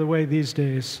have it the other way these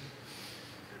days.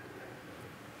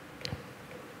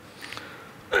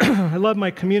 I love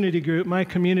my community group. My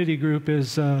community group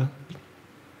is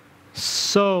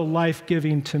so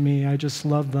life-giving to me. I just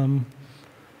love them.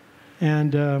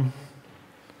 And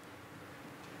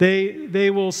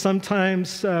they will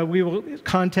sometimes, we will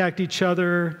contact each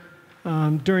other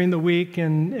during the week,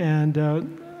 and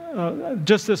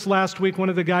just this last week, one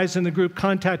of the guys in the group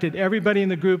contacted everybody in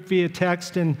the group via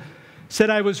text and said,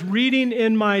 "I was reading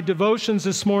in my devotions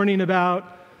this morning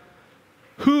about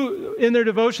who, in their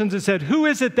devotions, it said, 'Who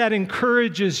is it that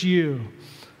encourages you?'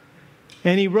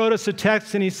 And he wrote us a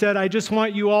text and he said, 'I just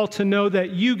want you all to know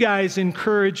that you guys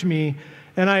encourage me,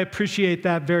 and I appreciate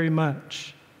that very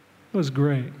much.'" It was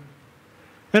great.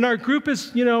 And our group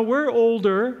is, we're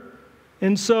older,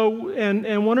 and so,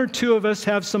 and one or two of us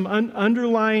have some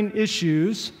underlying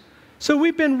issues. So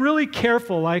we've been really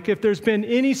careful, like if there's been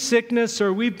any sickness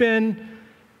or we've been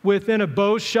within a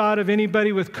bow shot of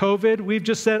anybody with COVID, we've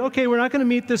just said, okay, we're not going to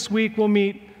meet this week, we'll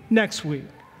meet next week.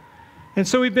 And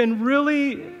so we've been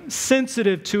really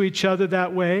sensitive to each other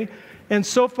that way. And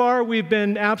so far, we've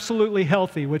been absolutely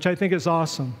healthy, which I think is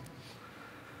awesome.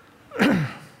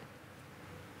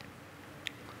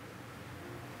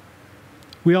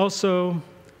 We also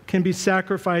can be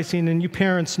sacrificing, and you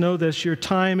parents know this, your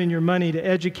time and your money to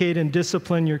educate and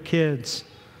discipline your kids.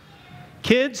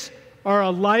 Kids are a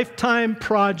lifetime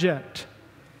project.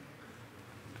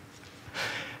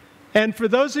 And for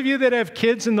those of you that have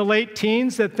kids in the late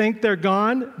teens that think they're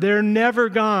gone, they're never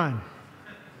gone.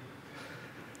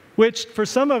 Which, for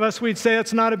some of us, we'd say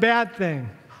it's not a bad thing.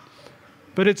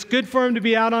 But it's good for them to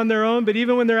be out on their own. But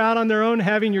even when they're out on their own,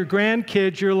 having your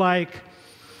grandkids, you're like,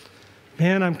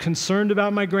 man, I'm concerned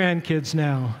about my grandkids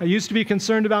now. I used to be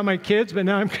concerned about my kids, but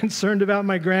now I'm concerned about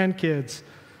my grandkids.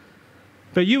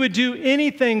 But you would do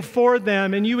anything for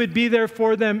them, and you would be there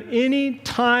for them any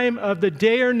time of the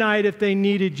day or night if they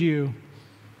needed you.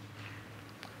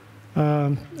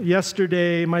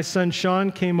 Yesterday, my son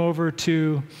Sean came over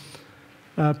to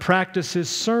practice his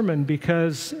sermon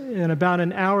because in about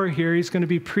an hour here, he's going to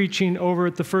be preaching over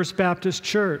at the First Baptist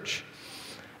Church.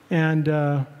 And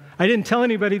I didn't tell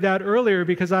anybody that earlier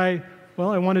because I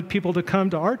wanted people to come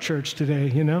to our church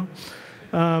today,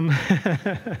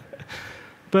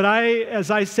 But as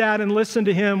I sat and listened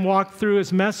to him walk through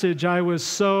his message, I was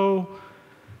so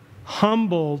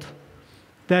humbled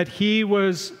that he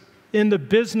was in the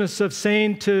business of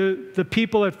saying to the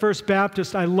people at First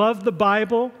Baptist, I love the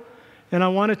Bible, and I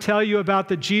want to tell you about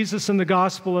the Jesus and the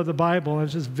gospel of the Bible. I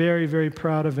was just very, very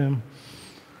proud of him.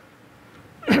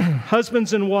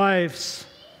 Husbands and wives,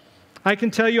 I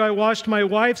can tell you I washed my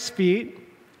wife's feet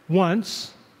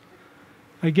once.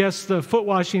 I guess the foot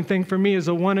washing thing for me is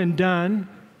a one and done.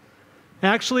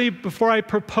 Actually, before I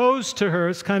proposed to her,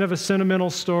 it's kind of a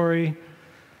sentimental story,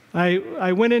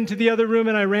 I went into the other room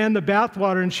and I ran the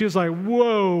bathwater and she was like,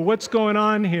 whoa, what's going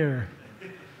on here?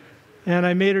 And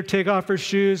I made her take off her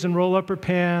shoes and roll up her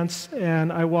pants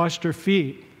and I washed her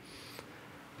feet.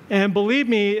 And believe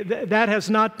me, that has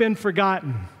not been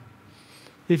forgotten.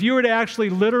 If you were to actually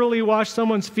literally wash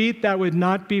someone's feet, that would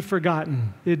not be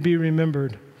forgotten. It'd be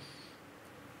remembered.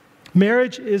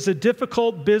 Marriage is a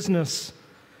difficult business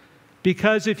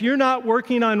because if you're not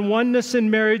working on oneness in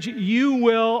marriage, you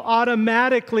will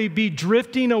automatically be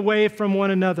drifting away from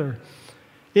one another.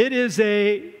 It is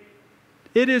a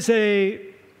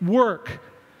work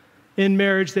in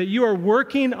marriage that you are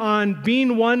working on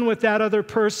being one with that other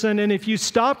person. And if you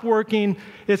stop working,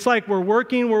 it's like we're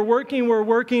working,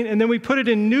 and then we put it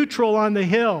in neutral on the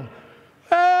hill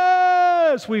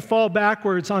as we fall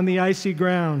backwards on the icy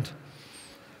ground.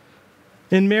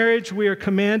 In marriage, we are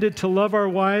commanded to love our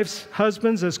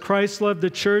husbands, as Christ loved the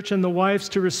church, and the wives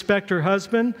to respect her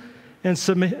husband and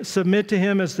submit to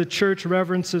him as the church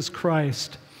reverences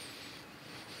Christ.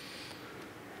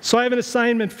 So I have an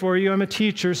assignment for you. I'm a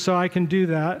teacher, so I can do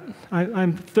that.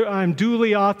 I'm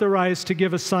duly authorized to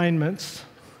give assignments.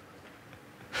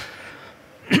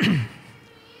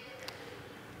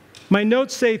 My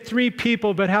notes say 3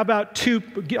 people, but how about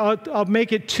 2? I'll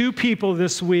make it 2 people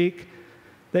this week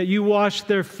that you wash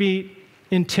their feet,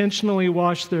 intentionally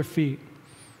wash their feet.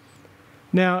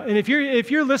 Now, and if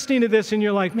you're listening to this and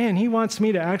you're like, man, he wants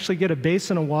me to actually get a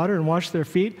basin of water and wash their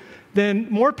feet, then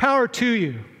more power to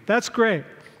you. That's great.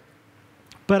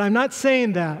 But I'm not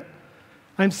saying that.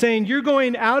 I'm saying you're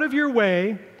going out of your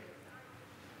way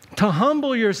to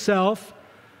humble yourself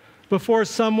before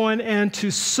someone and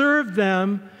to serve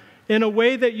them in a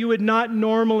way that you would not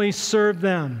normally serve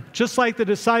them. Just like the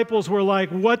disciples were like,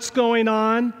 what's going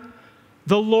on?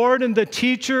 The Lord and the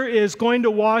teacher is going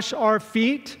to wash our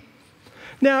feet.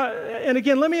 Now, and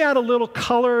again, let me add a little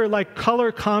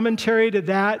color commentary to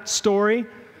that story.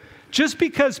 Just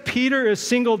because Peter is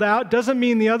singled out doesn't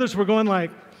mean the others were going like,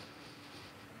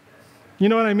 you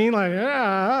know what I mean? Like,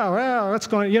 well, what's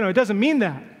going on? It doesn't mean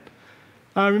that.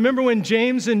 Remember when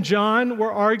James and John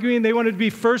were arguing, they wanted to be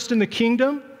first in the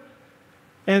kingdom?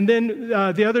 And then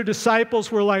the other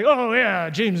disciples were like, oh yeah,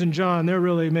 James and John,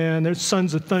 they're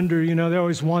sons of thunder, they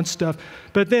always want stuff.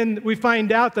 But then we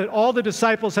find out that all the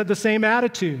disciples had the same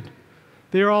attitude.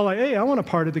 They were all like, hey, I want a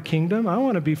part of the kingdom. I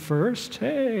want to be first.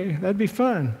 Hey, that'd be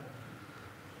fun.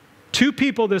 2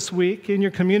 people this week in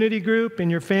your community group, in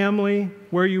your family,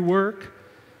 where you work.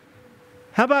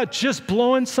 How about just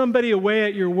blowing somebody away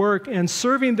at your work and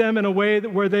serving them in a way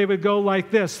where they would go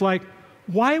like this, like,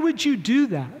 why would you do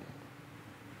that?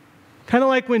 Kind of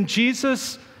like when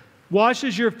Jesus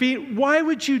washes your feet, why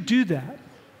would you do that?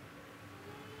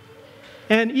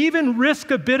 And even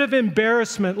risk a bit of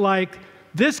embarrassment, like,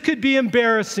 this could be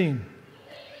embarrassing,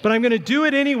 but I'm going to do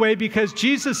it anyway because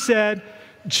Jesus said,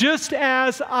 just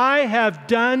as I have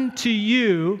done to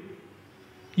you,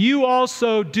 you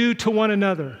also do to one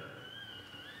another.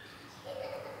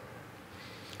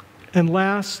 And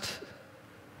last,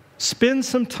 spend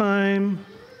some time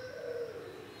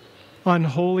on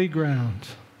holy ground.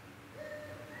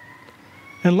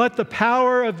 And let the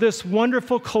power of this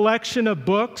wonderful collection of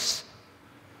books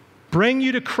bring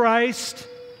you to Christ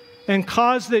and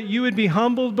cause that you would be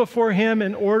humbled before Him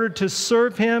in order to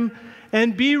serve Him,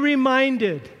 and be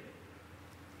reminded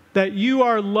that you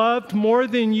are loved more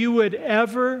than you would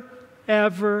ever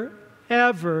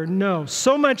know.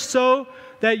 So much so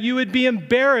that you would be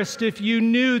embarrassed if you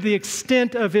knew the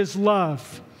extent of His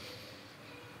love.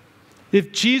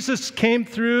 If Jesus came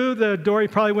through the door, He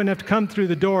probably wouldn't have to come through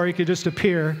the door. He could just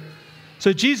appear.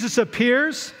 So Jesus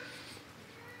appears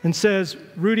and says,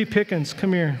 Rudy Pickens,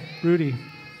 come here, Rudy.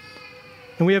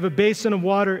 And we have a basin of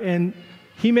water, and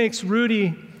He makes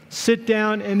Rudy sit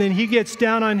down, and then He gets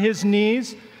down on his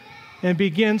knees and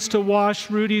begins to wash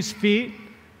Rudy's feet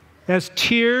as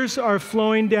tears are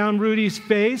flowing down Rudy's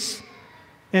face,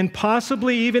 and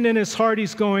possibly even in his heart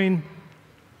he's going,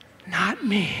 not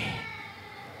me,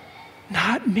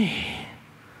 not me.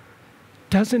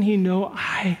 Doesn't he know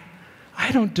I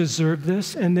don't deserve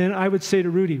this? And then I would say to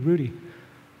Rudy,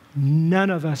 none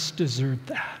of us deserve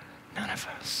that. None of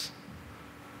us.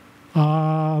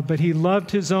 But He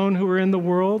loved His own who were in the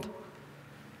world.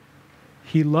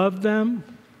 He loved them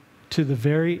to the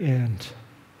very end.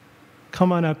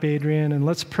 Come on up, Adrian, and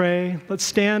let's pray. Let's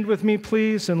stand with me,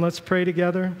 please, and let's pray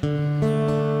together.